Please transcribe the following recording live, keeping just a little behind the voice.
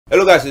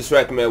Hello guys, it's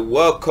Rack, man.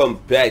 Welcome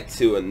back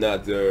to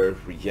another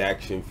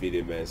reaction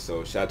video, man.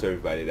 So shout out to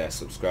everybody that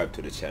subscribed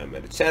to the channel,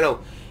 man. The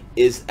channel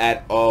is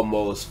at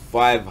almost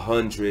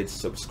 500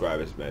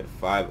 subscribers, man.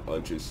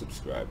 500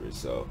 subscribers.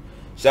 So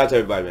shout out to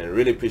everybody, man.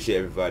 Really appreciate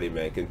everybody,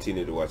 man.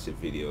 Continue to watch the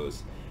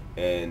videos.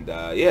 And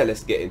yeah,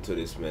 let's get into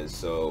this, man.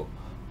 So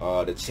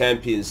the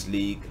Champions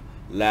League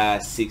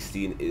last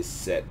 16 is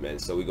set, man.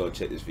 So we're gonna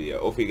check this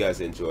video. Hope you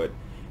guys enjoyed,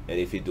 and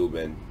if you do,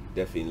 man,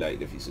 definitely like,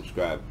 definitely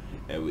subscribe.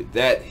 And with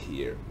that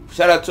here,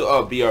 shout out to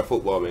BR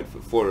Football, man,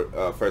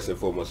 for first and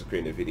foremost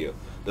creating the video.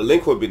 The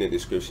link will be in the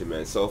description,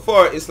 man. So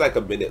far it's like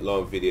a minute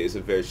long video. It's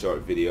a very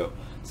short video,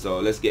 so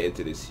let's get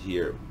into this.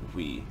 Here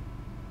we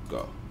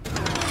go.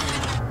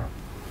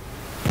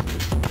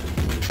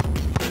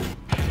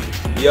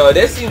 Yo,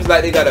 this seems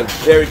like they got a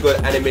very good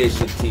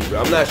animation team,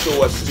 bro. I'm not sure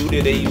what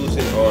studio they're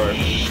using or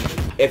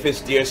if it's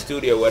their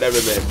studio or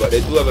whatever, man, but they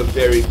do have a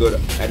very good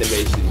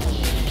animation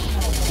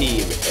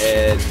team.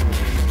 And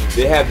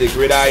they have the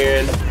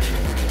gridiron,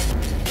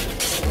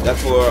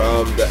 that's for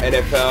the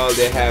NFL.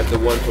 They have the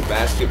one for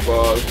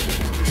basketball,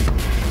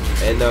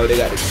 and now they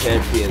got the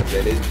champions,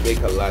 and they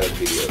make a lot of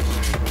videos,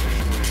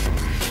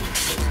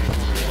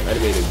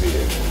 animated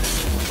videos.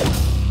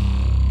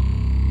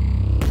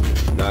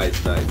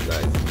 Nice.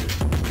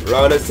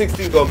 Round of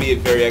 16 gonna be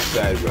very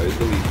exciting, bro. It's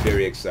gonna be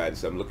very exciting,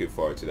 so I'm looking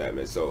forward to that,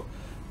 man. So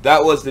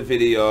that was the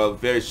video.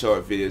 Very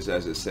short videos,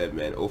 as I said,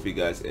 man. Hope you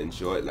guys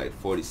enjoyed, like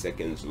 40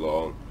 seconds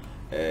long.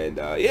 And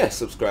yeah,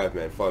 subscribe,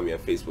 man. Follow me on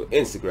Facebook,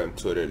 Instagram,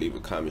 Twitter. Leave a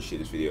comment, share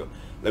this video.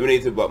 Let me know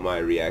anything about my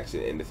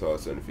reaction and the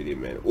thoughts on the video,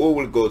 man. Or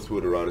we'll go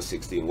through the round of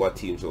 16. What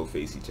teams will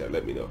face each other?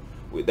 Let me know.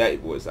 With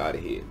that, boys, out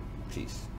of here. Peace.